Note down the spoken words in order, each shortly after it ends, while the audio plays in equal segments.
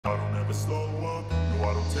never slow up, no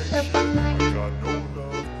I don't take shit. I got no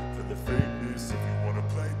love for the fakeness. If you wanna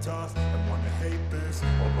play tough and wanna hate this,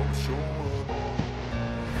 I'll always show up.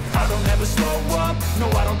 I don't ever slow up, no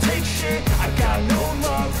I don't take shit. I got no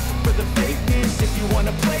love for the fakeness. If you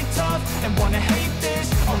wanna play tough and wanna hate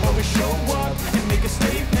this, I'll always show up and make a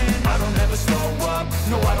statement. I don't ever slow up,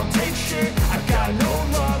 no I don't take shit. I got no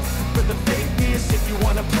love for the fakeness. If you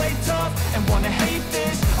wanna play tough and wanna hate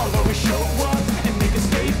this, I'll always show up and make a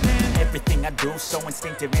statement. Everything I do so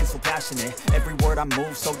instinctive and so passionate. Every word I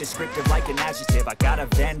move so descriptive like an adjective. I got a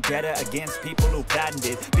vendetta against people who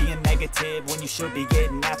patented being negative when you should be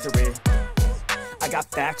getting after it. I got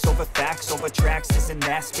facts over tracks, this and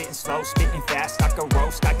that. Spitting slow, spitting fast. I could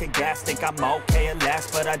roast, I could gas. Think I'm okay at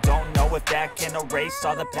last, but I don't know if that can erase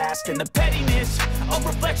all the past. And the pettiness, a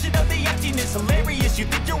reflection of the emptiness. Hilarious, you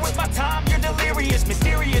think you're worth my time, you're delirious.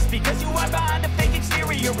 Mysterious, because you hide behind a fake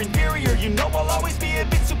exterior. Inferior, you know I'll always be a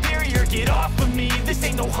bit superior. Get off of me, this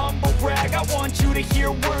ain't no humble brag. I want you to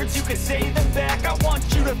hear words, you can say them back. I want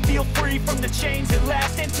you to feel free from the chains that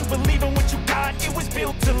last, and to believe in what you got, it was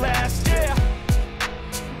built to last, yeah.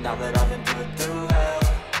 Now that I've been put through hell,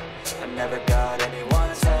 I never got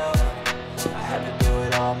anyone's help. I had to do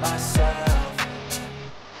it all myself.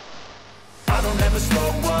 I don't ever slow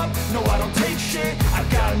up, no I don't take shit. I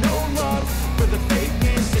got no love for the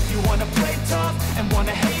fakeness. If you wanna play tough and wanna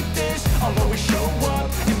hate this, I'll always show up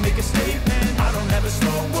and make a statement. I don't ever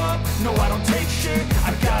slow up, no I don't take shit.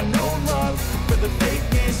 I got no love for the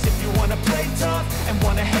fakeness. If you wanna play tough and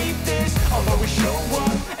wanna hate this, I'll always show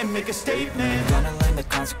up and make a statement. Gonna learn the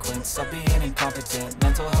consequence of being incompetent.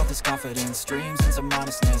 Mental health is confidence, dreams and some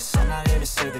honestness. I'm not here to say the